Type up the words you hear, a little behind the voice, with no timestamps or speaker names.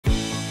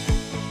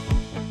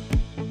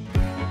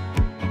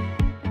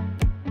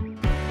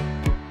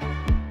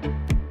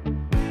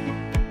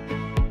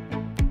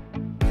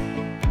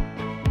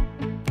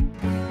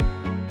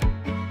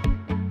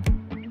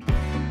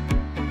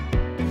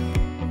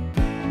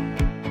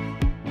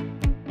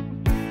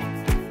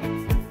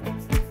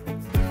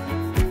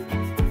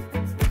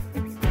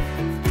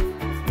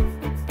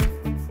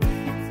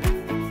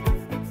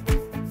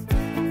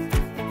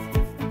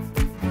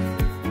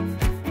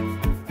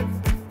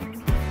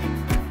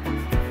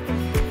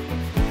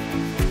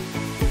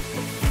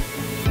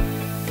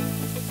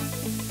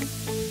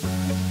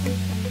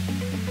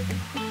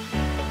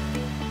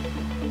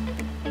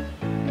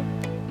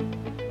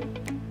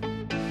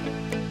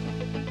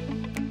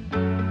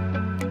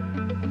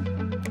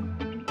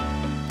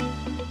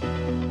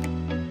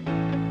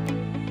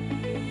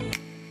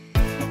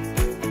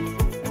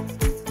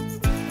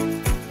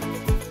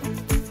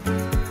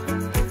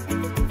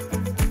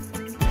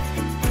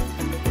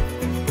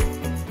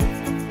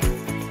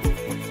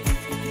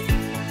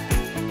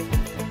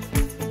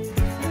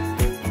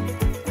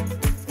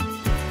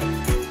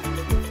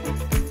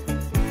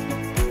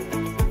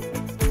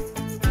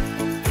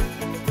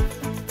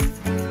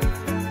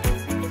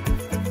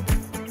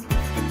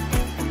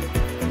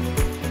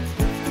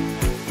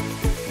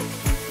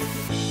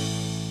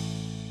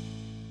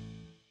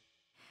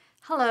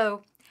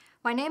Hello,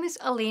 my name is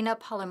Alina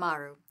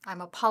Palimaru. I'm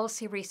a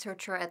policy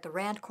researcher at the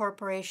RAND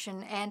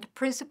Corporation and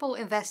principal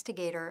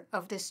investigator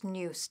of this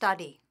new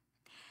study.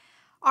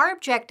 Our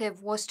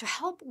objective was to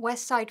help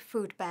Westside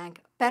Food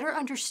Bank better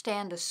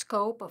understand the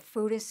scope of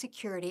food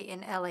insecurity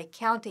in LA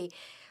County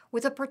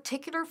with a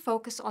particular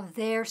focus on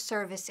their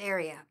service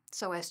area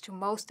so as to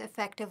most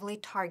effectively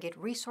target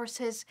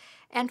resources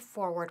and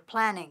forward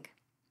planning.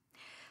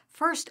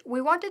 First,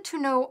 we wanted to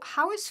know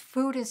how is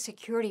food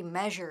insecurity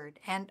measured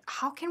and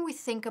how can we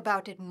think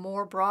about it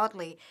more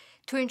broadly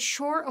to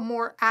ensure a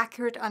more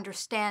accurate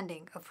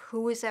understanding of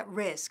who is at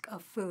risk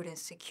of food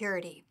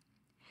insecurity.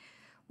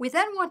 We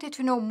then wanted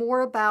to know more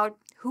about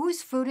who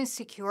is food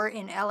insecure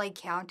in LA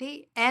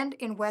County and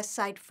in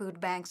Westside Food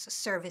Bank's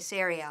service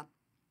area.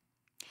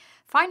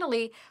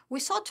 Finally, we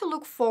sought to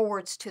look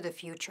forwards to the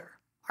future.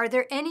 Are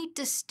there any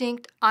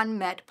distinct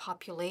unmet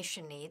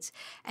population needs,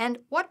 and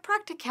what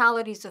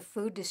practicalities of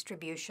food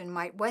distribution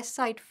might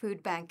Westside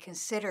Food Bank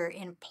consider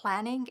in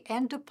planning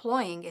and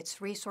deploying its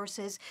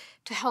resources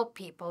to help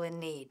people in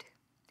need?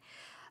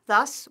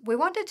 Thus, we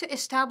wanted to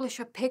establish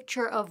a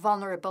picture of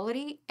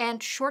vulnerability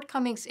and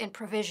shortcomings in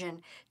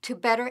provision to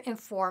better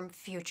inform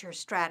future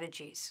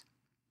strategies.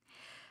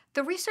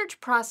 The research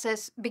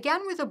process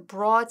began with a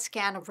broad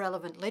scan of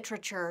relevant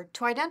literature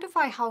to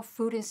identify how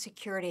food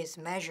insecurity is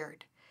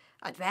measured,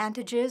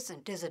 advantages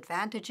and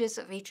disadvantages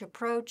of each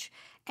approach,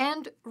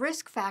 and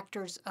risk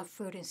factors of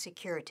food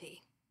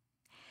insecurity.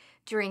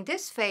 During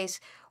this phase,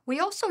 we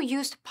also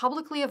used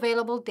publicly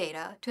available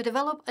data to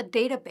develop a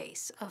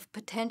database of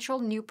potential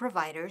new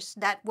providers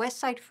that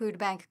Westside Food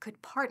Bank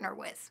could partner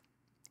with.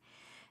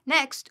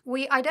 Next,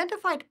 we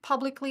identified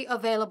publicly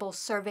available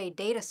survey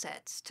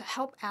datasets to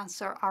help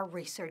answer our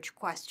research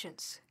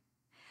questions.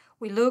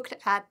 We looked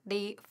at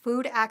the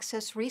Food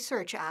Access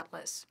Research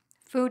Atlas,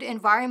 Food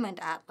Environment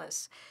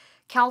Atlas,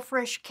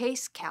 CalFresh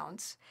Case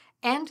Counts,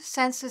 and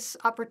Census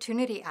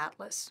Opportunity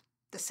Atlas,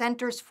 the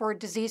Centers for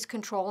Disease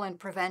Control and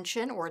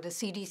Prevention, or the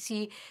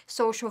CDC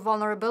Social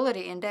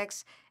Vulnerability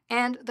Index,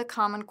 and the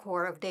Common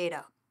Core of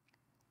Data.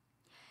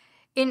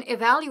 In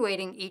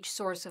evaluating each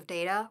source of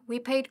data, we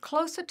paid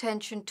close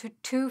attention to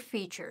two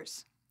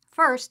features.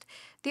 First,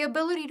 the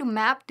ability to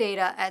map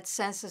data at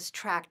census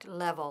tract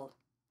level.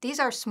 These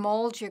are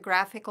small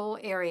geographical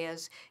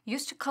areas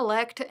used to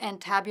collect and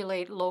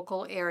tabulate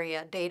local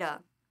area data.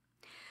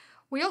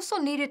 We also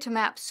needed to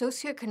map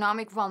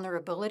socioeconomic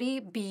vulnerability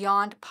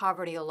beyond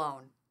poverty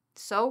alone.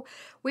 So,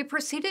 we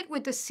proceeded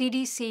with the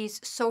CDC's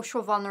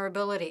Social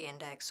Vulnerability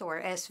Index, or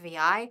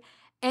SVI,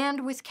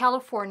 and with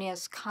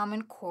California's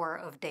Common Core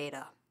of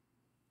Data.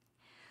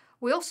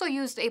 We also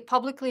used a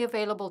publicly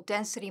available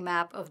density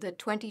map of the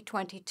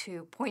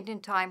 2022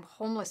 point-in-time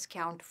homeless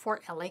count for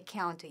LA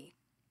County.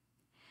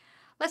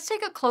 Let's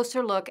take a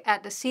closer look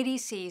at the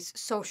CDC's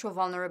Social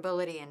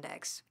Vulnerability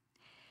Index.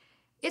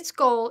 Its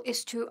goal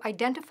is to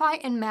identify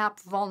and map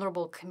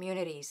vulnerable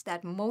communities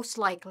that most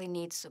likely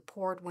need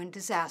support when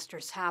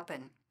disasters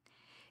happen.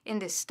 In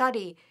this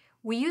study,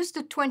 we used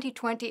the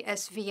 2020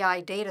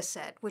 SVI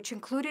dataset, which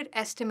included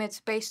estimates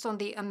based on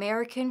the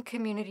American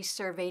Community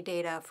Survey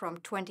data from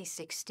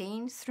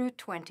 2016 through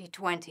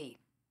 2020.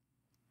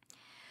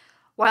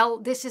 While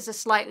this is a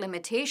slight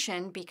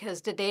limitation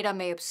because the data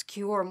may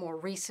obscure more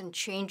recent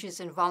changes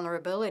in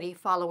vulnerability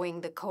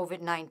following the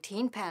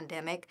COVID-19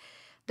 pandemic,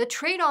 the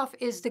trade-off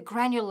is the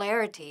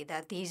granularity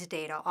that these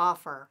data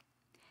offer.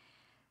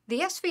 The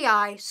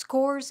SVI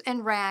scores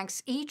and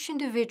ranks each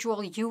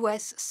individual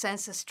U.S.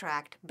 census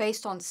tract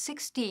based on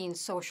 16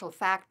 social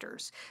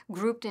factors,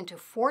 grouped into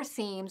 4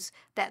 themes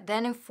that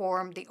then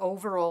inform the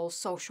overall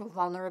Social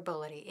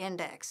Vulnerability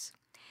Index.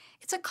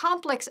 It's a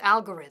complex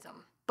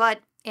algorithm,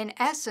 but in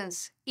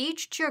essence,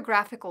 each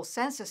geographical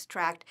census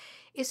tract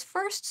is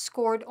first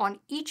scored on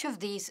each of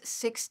these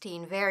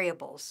 16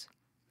 variables.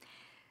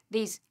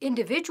 These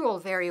individual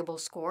variable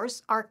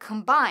scores are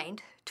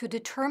combined to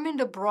determine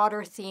the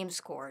broader theme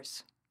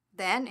scores.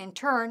 Then, in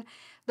turn,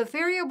 the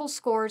variable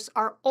scores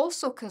are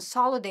also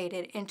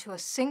consolidated into a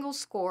single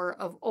score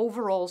of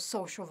overall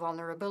social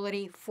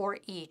vulnerability for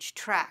each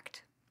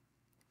tract.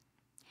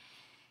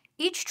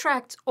 Each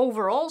tract's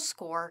overall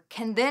score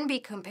can then be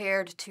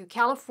compared to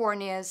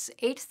California's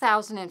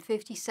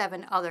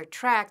 8,057 other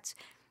tracts,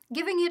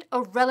 giving it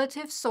a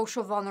relative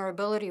social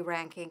vulnerability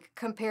ranking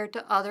compared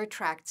to other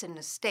tracts in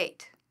the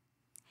state.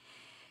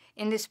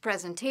 In this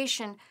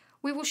presentation,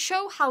 we will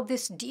show how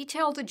this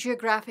detailed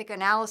geographic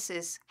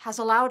analysis has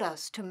allowed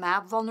us to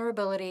map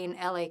vulnerability in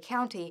LA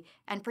County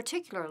and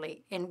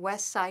particularly in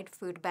Westside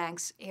Food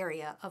Bank's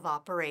area of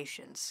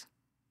operations.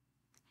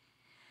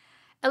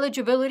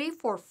 Eligibility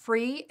for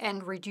free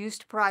and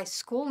reduced price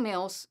school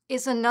meals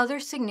is another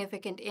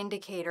significant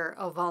indicator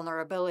of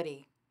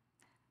vulnerability.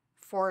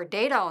 For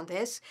data on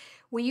this,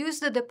 we use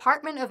the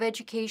Department of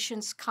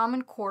Education's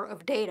Common Core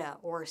of Data,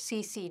 or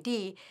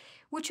CCD,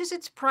 which is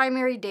its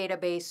primary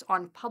database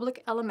on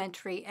public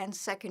elementary and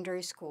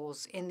secondary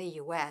schools in the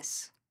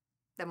U.S.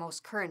 The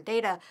most current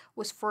data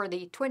was for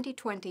the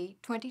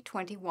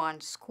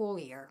 2020-2021 school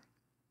year.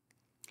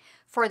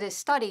 For this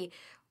study,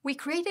 We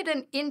created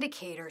an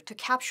indicator to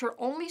capture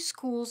only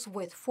schools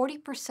with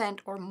 40%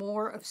 or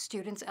more of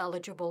students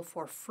eligible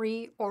for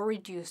free or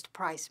reduced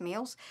price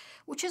meals,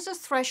 which is a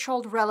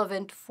threshold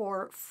relevant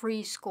for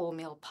free school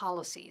meal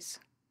policies.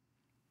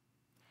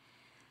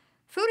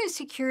 Food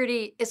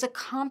insecurity is a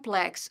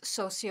complex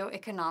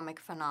socioeconomic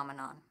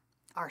phenomenon.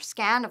 Our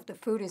scan of the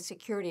food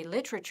insecurity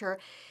literature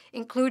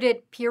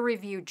included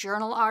peer-reviewed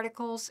journal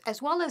articles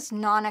as well as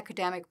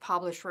non-academic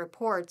published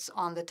reports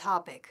on the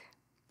topic.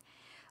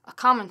 A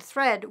common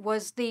thread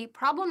was the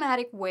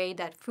problematic way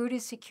that food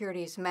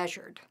insecurity is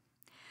measured.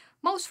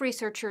 Most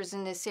researchers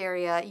in this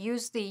area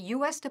use the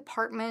U.S.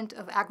 Department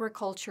of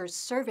Agriculture's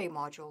survey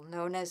module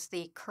known as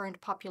the Current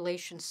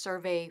Population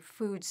Survey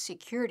Food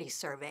Security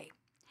Survey.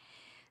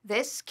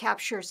 This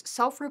captures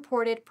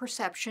self-reported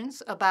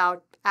perceptions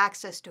about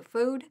access to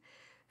food,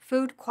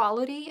 food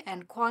quality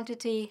and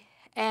quantity,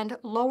 and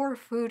lower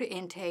food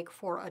intake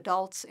for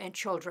adults and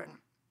children.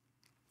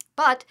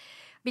 But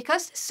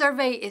because the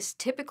survey is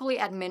typically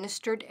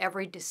administered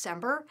every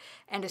December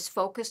and is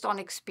focused on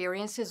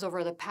experiences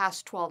over the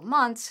past 12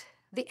 months,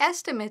 the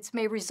estimates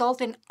may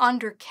result in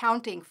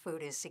undercounting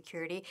food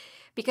insecurity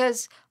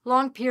because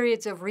long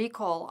periods of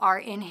recall are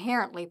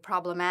inherently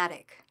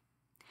problematic.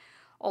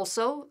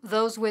 Also,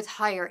 those with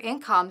higher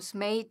incomes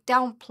may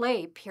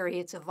downplay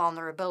periods of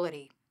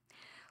vulnerability.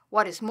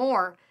 What is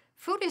more,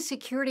 food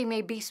insecurity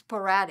may be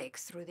sporadic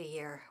through the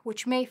year,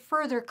 which may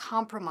further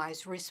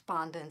compromise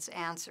respondents'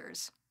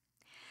 answers.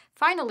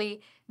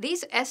 Finally,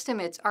 these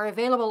estimates are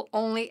available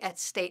only at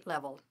state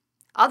level.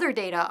 Other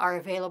data are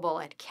available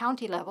at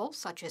county level,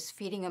 such as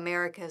Feeding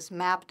America's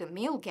Map the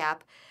Meal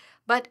Gap,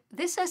 but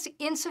this has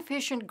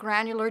insufficient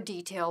granular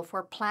detail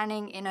for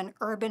planning in an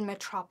urban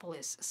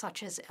metropolis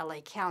such as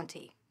LA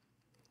County.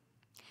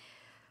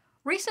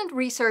 Recent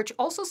research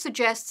also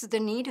suggests the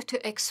need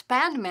to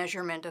expand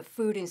measurement of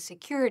food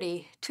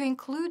insecurity to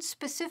include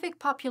specific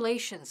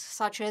populations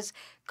such as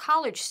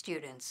college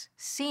students,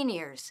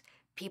 seniors,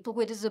 people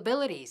with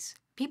disabilities,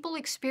 people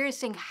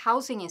experiencing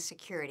housing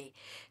insecurity,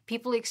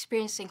 people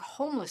experiencing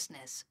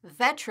homelessness,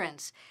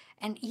 veterans,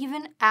 and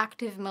even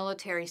active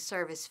military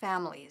service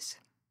families.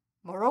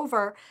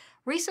 Moreover,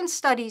 recent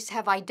studies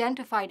have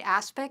identified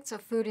aspects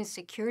of food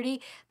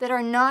insecurity that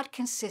are not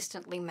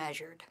consistently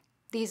measured.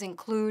 These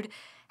include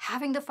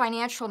having the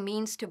financial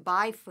means to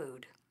buy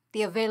food,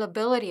 the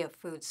availability of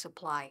food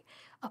supply,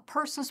 a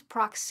person's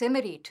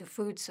proximity to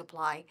food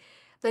supply,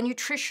 the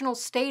nutritional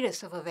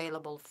status of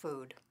available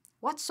food,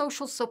 what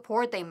social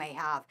support they may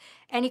have,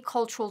 any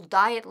cultural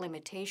diet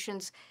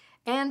limitations,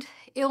 and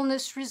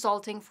illness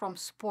resulting from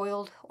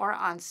spoiled or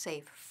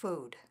unsafe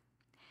food.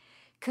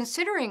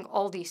 Considering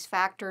all these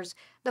factors,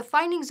 the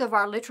findings of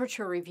our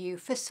literature review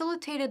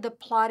facilitated the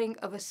plotting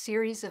of a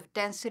series of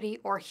density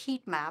or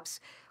heat maps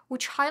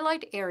which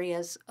highlight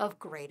areas of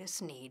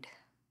greatest need.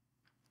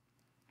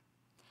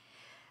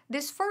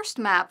 This first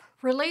map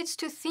relates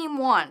to Theme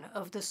 1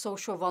 of the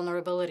Social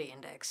Vulnerability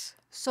Index,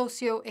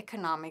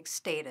 socioeconomic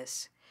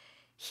status.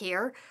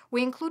 Here,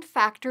 we include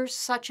factors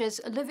such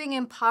as living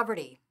in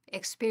poverty,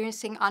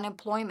 experiencing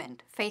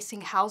unemployment,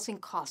 facing housing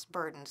cost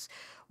burdens,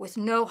 with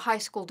no high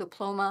school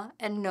diploma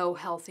and no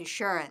health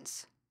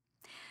insurance.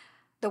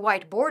 The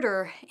white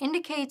border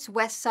indicates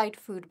Westside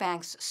Food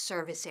Bank's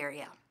service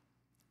area.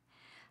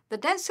 The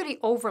density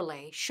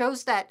overlay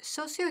shows that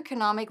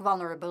socioeconomic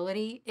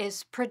vulnerability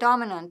is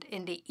predominant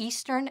in the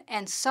eastern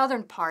and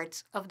southern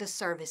parts of the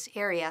service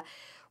area,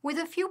 with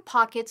a few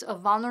pockets of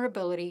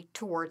vulnerability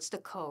towards the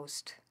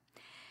coast.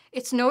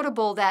 It's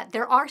notable that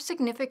there are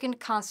significant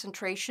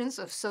concentrations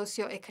of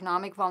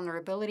socioeconomic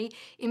vulnerability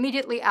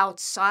immediately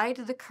outside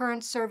the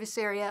current service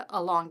area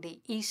along the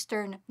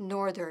eastern,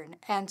 northern,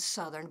 and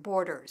southern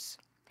borders.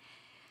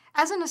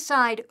 As an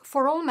aside,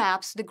 for all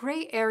maps, the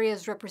gray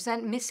areas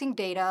represent missing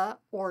data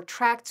or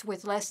tracts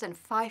with less than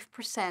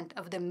 5%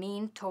 of the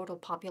mean total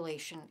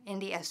population in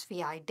the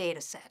SVI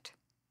dataset.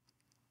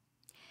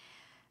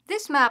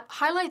 This map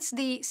highlights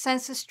the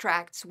census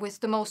tracts with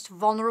the most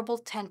vulnerable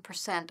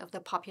 10% of the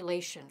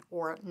population,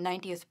 or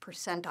 90th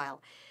percentile.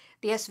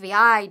 The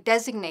SVI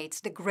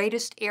designates the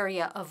greatest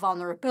area of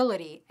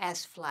vulnerability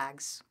as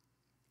flags.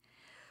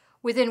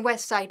 Within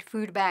Westside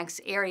Food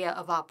Bank's area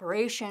of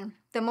operation,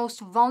 the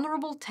most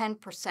vulnerable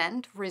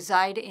 10%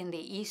 reside in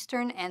the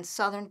eastern and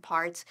southern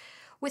parts,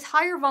 with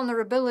higher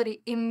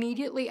vulnerability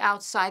immediately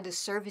outside the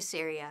service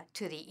area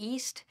to the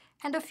east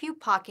and a few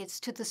pockets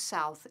to the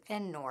south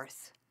and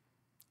north.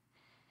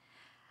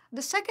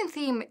 The second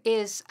theme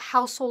is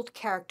household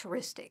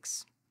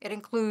characteristics. It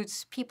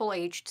includes people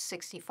aged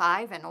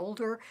 65 and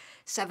older,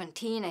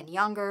 17 and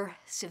younger,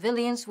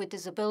 civilians with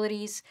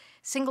disabilities,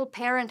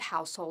 single-parent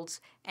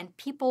households, and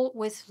people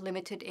with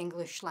limited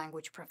English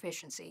language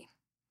proficiency.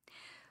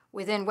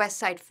 Within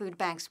Westside Food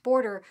Bank's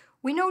border,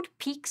 we note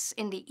peaks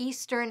in the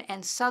eastern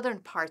and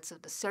southern parts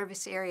of the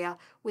service area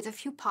with a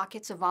few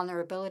pockets of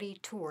vulnerability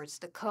towards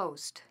the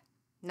coast.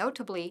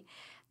 Notably,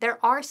 there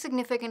are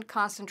significant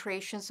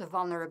concentrations of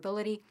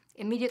vulnerability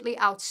immediately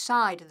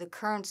outside the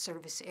current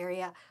service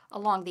area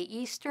along the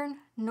eastern,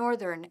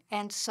 northern,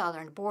 and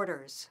southern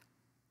borders.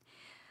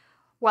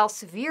 While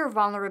severe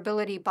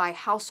vulnerability by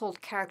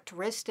household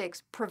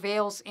characteristics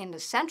prevails in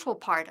the central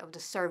part of the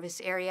service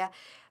area,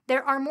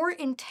 there are more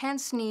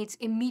intense needs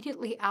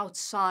immediately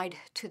outside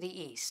to the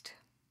east.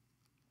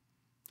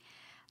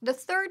 The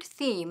third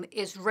theme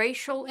is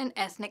racial and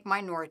ethnic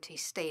minority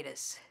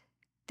status.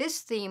 This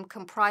theme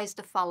comprised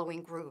the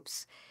following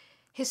groups: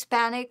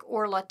 Hispanic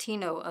or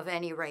Latino of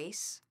any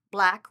race,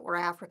 Black or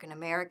African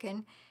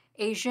American,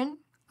 Asian,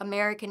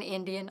 American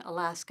Indian,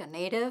 Alaska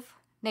Native,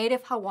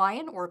 Native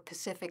Hawaiian or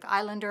Pacific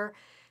Islander,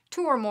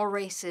 2 or more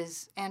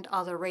races, and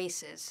other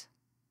races.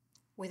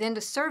 Within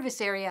the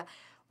service area,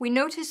 we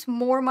notice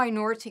more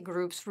minority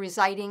groups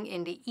residing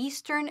in the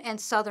eastern and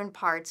southern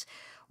parts,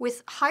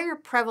 with higher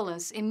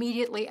prevalence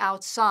immediately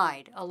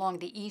outside along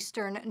the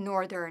eastern,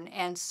 northern,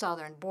 and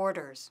southern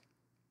borders.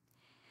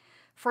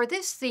 For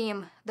this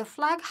theme, the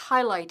flag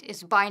highlight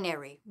is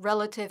binary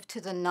relative to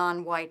the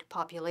non-white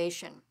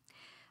population.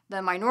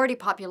 The minority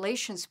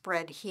population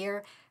spread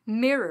here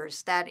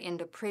mirrors that in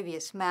the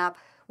previous map,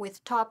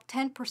 with top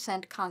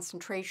 10%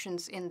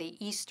 concentrations in the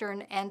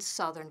eastern and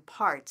southern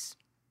parts.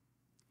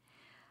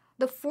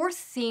 The fourth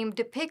theme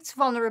depicts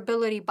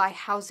vulnerability by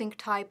housing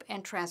type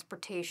and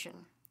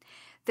transportation.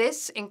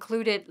 This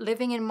included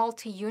living in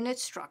multi-unit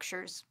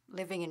structures,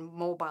 living in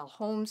mobile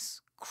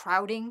homes,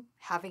 crowding,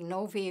 having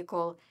no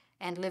vehicle,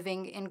 and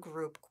living in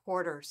group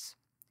quarters.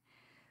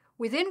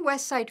 Within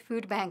Westside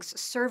Food Bank's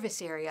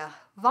service area,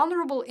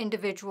 vulnerable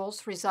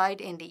individuals reside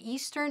in the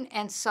eastern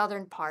and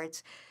southern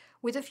parts,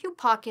 with a few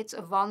pockets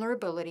of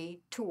vulnerability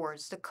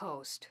towards the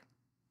coast.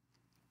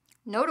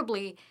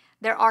 Notably,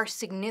 there are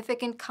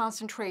significant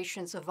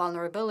concentrations of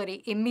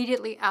vulnerability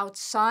immediately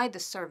outside the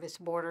service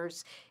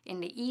borders in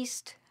the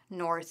east,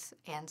 north,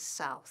 and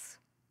south.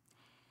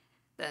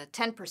 The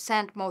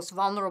 10% most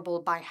vulnerable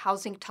by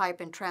housing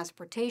type and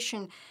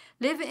transportation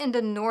live in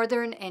the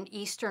northern and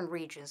eastern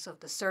regions of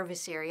the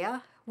service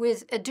area,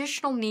 with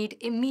additional need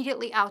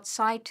immediately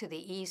outside to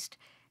the east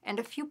and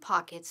a few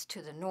pockets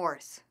to the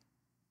north.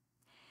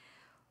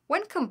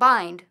 When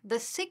combined,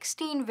 the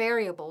 16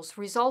 variables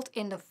result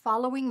in the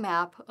following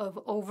map of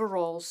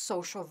overall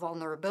social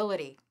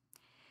vulnerability.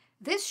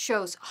 This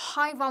shows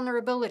high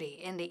vulnerability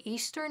in the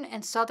eastern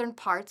and southern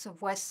parts of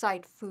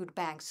Westside Food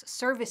Bank's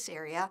service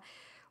area,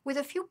 with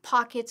a few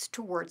pockets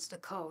towards the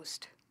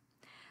coast.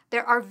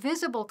 There are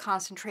visible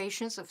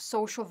concentrations of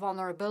social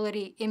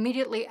vulnerability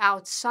immediately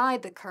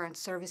outside the current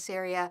service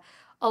area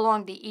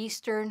along the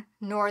eastern,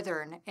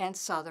 northern, and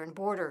southern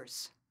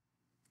borders.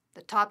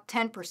 The top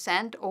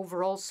 10%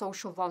 overall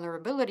social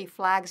vulnerability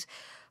flags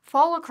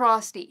fall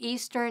across the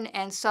eastern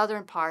and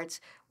southern parts,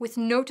 with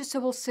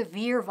noticeable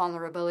severe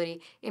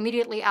vulnerability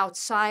immediately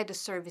outside the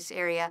service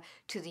area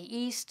to the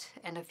east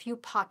and a few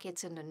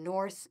pockets in the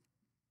north.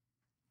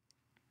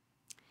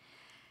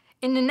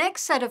 In the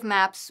next set of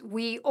maps,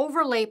 we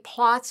overlay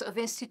plots of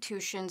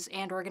institutions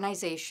and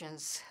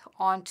organizations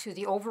onto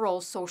the overall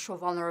social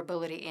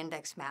vulnerability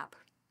index map.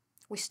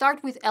 We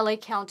start with LA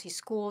County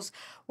schools,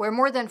 where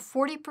more than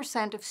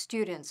 40% of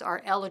students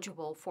are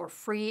eligible for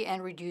free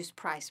and reduced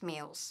price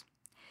meals.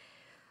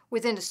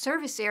 Within the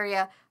service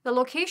area, the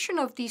location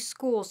of these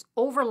schools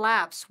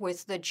overlaps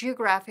with the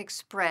geographic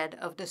spread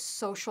of the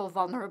social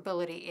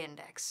vulnerability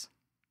index.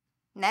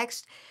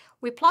 Next,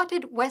 we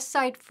plotted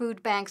Westside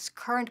Food Bank's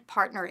current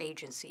partner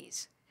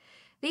agencies.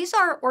 These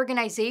are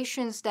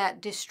organizations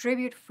that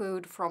distribute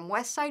food from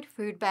Westside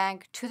Food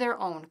Bank to their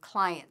own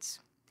clients.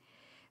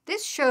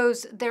 This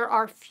shows there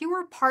are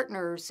fewer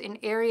partners in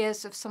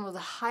areas of some of the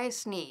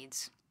highest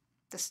needs.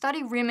 The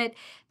study remit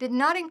did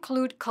not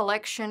include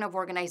collection of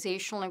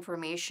organizational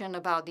information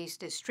about these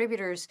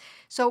distributors,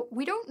 so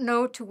we don't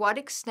know to what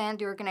extent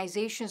the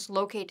organizations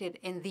located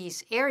in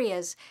these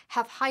areas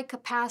have high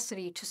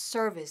capacity to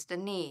service the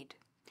need.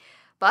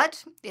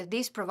 But if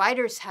these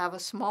providers have a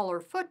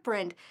smaller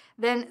footprint,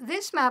 then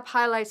this map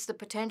highlights the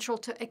potential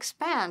to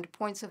expand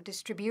points of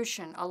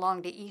distribution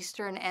along the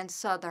eastern and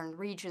southern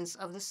regions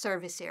of the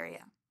service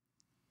area.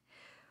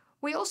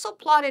 We also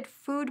plotted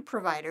food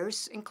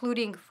providers,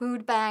 including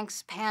food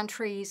banks,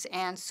 pantries,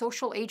 and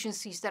social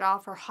agencies that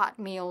offer hot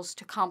meals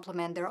to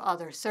complement their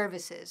other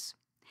services.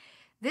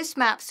 This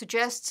map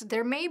suggests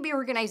there may be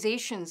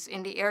organizations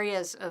in the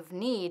areas of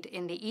need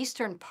in the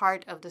eastern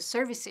part of the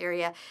service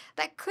area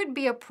that could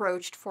be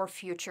approached for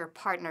future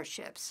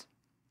partnerships.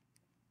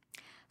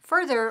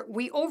 Further,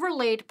 we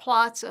overlaid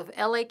plots of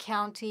LA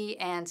County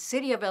and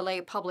City of LA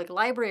public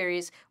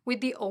libraries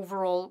with the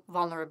overall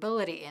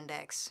vulnerability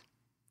index.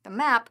 The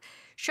map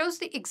shows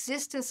the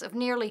existence of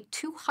nearly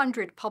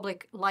 200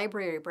 public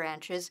library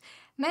branches,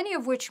 many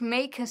of which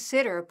may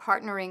consider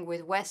partnering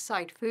with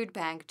Westside Food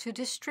Bank to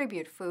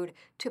distribute food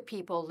to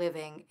people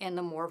living in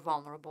the more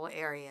vulnerable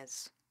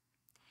areas.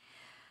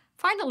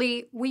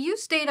 Finally, we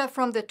used data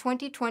from the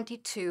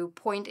 2022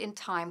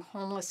 point-in-time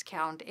homeless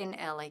count in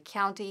LA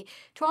County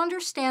to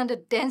understand the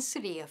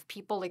density of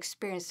people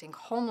experiencing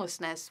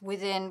homelessness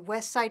within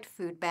Westside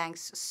Food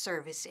Bank's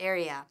service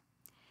area.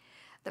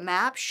 The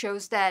map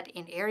shows that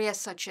in areas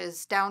such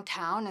as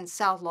downtown and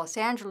South Los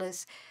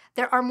Angeles,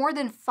 there are more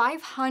than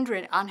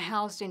 500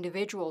 unhoused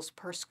individuals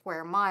per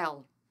square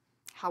mile.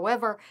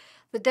 However,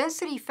 the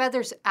density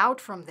feathers out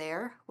from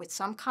there, with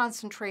some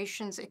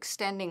concentrations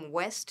extending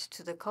west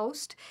to the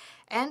coast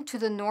and to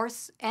the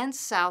north and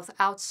south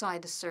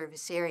outside the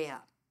service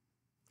area.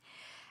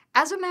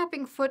 As a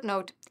mapping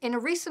footnote, in a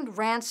recent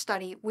RAND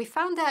study, we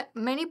found that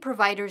many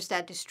providers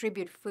that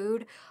distribute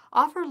food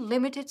offer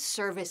limited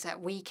service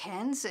at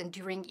weekends and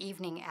during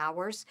evening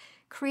hours,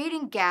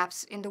 creating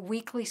gaps in the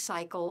weekly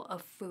cycle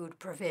of food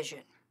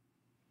provision.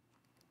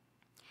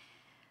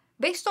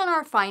 Based on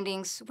our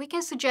findings, we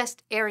can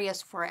suggest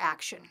areas for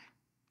action,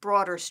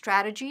 broader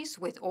strategies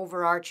with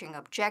overarching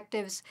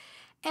objectives,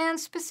 and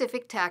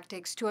specific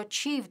tactics to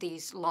achieve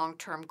these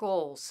long-term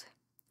goals.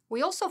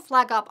 We also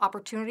flag up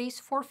opportunities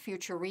for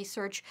future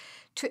research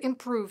to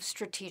improve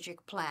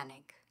strategic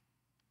planning.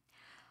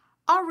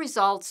 Our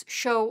results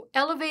show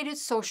elevated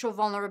social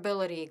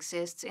vulnerability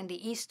exists in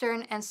the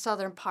eastern and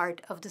southern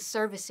part of the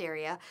service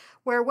area,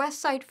 where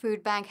Westside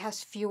Food Bank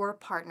has fewer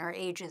partner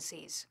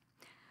agencies.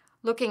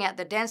 Looking at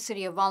the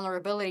density of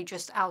vulnerability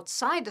just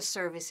outside the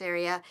service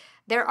area,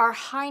 there are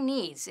high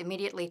needs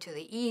immediately to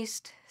the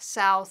east,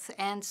 south,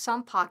 and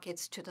some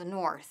pockets to the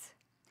north.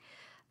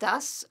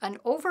 Thus, an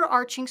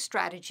overarching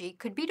strategy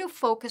could be to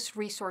focus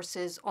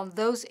resources on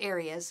those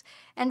areas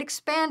and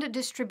expand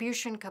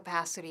distribution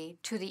capacity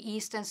to the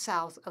east and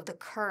south of the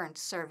current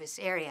service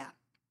area.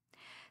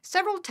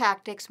 Several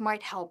tactics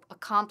might help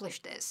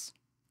accomplish this.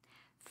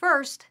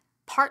 First,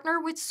 partner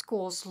with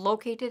schools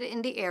located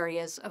in the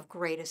areas of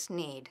greatest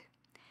need.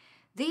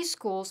 These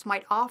schools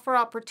might offer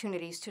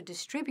opportunities to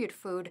distribute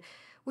food,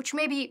 which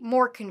may be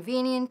more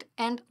convenient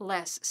and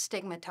less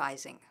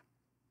stigmatizing.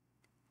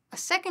 A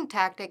second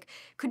tactic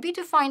could be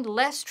to find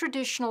less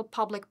traditional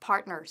public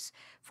partners.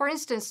 For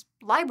instance,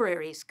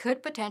 libraries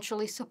could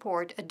potentially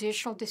support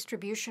additional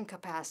distribution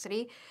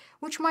capacity,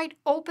 which might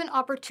open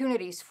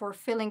opportunities for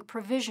filling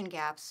provision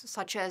gaps,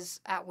 such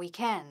as at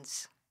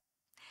weekends.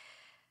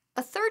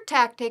 A third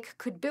tactic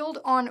could build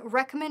on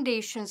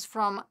recommendations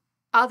from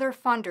other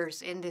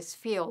funders in this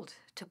field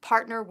to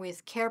partner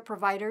with care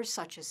providers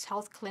such as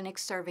health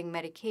clinics serving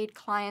Medicaid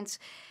clients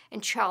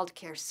and child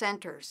care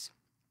centers.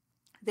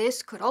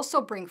 This could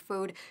also bring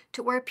food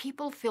to where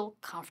people feel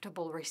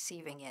comfortable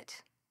receiving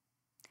it.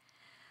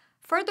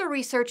 Further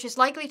research is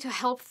likely to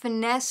help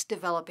finesse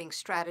developing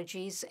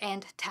strategies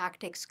and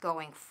tactics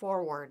going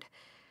forward.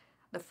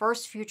 The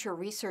first future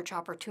research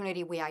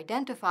opportunity we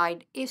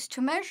identified is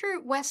to measure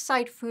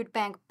Westside Food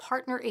Bank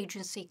partner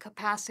agency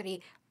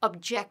capacity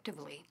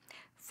objectively.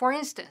 For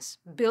instance,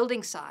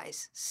 building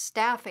size,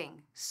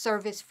 staffing,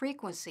 service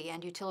frequency,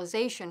 and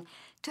utilization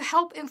to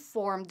help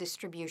inform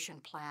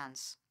distribution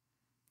plans.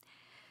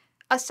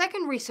 A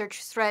second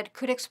research thread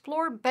could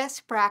explore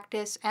best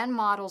practice and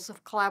models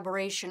of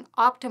collaboration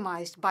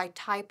optimized by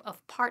type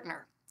of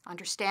partner,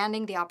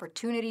 understanding the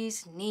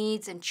opportunities,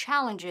 needs, and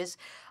challenges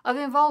of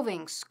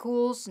involving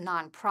schools,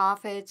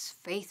 nonprofits,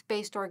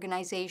 faith-based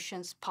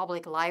organizations,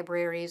 public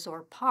libraries,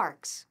 or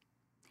parks.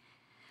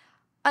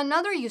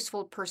 Another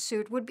useful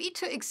pursuit would be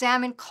to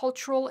examine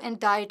cultural and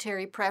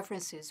dietary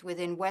preferences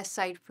within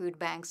Westside Food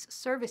Bank's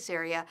service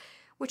area,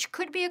 which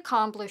could be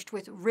accomplished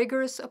with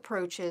rigorous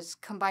approaches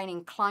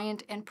combining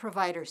client and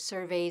provider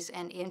surveys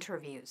and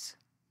interviews.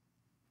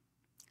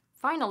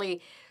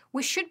 Finally,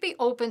 we should be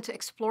open to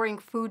exploring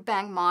food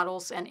bank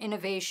models and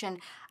innovation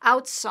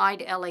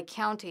outside LA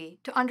County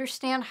to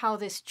understand how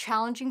this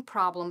challenging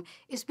problem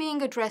is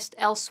being addressed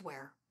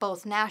elsewhere,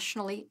 both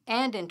nationally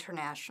and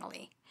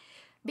internationally.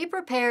 Be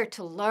prepared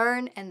to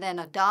learn and then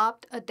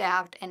adopt,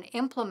 adapt, and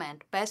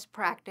implement best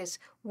practice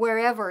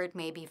wherever it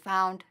may be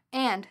found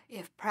and,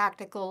 if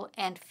practical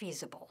and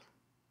feasible.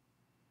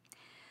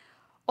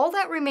 All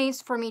that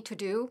remains for me to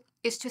do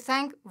is to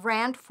thank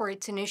RAND for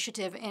its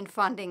initiative in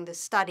funding the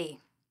study.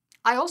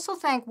 I also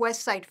thank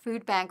Westside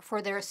Food Bank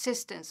for their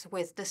assistance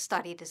with the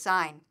study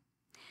design.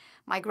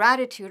 My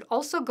gratitude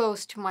also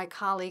goes to my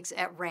colleagues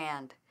at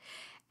RAND.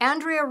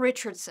 Andrea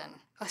Richardson,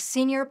 a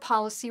senior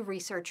policy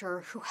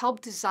researcher who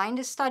helped design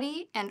the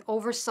study and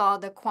oversaw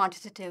the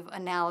quantitative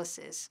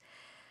analysis.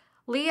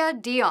 Leah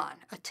Dion,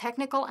 a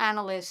technical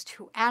analyst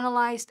who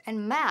analyzed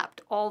and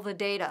mapped all the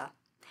data.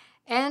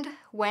 And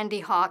Wendy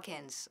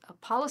Hawkins, a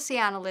policy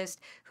analyst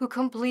who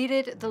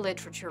completed the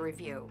literature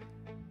review.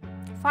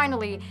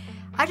 Finally,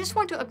 I just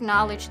want to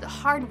acknowledge the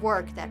hard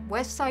work that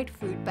Westside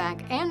Food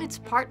Bank and its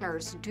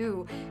partners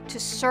do to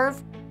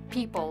serve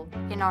people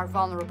in our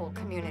vulnerable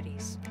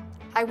communities.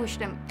 I wish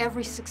them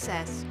every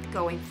success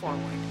going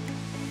forward.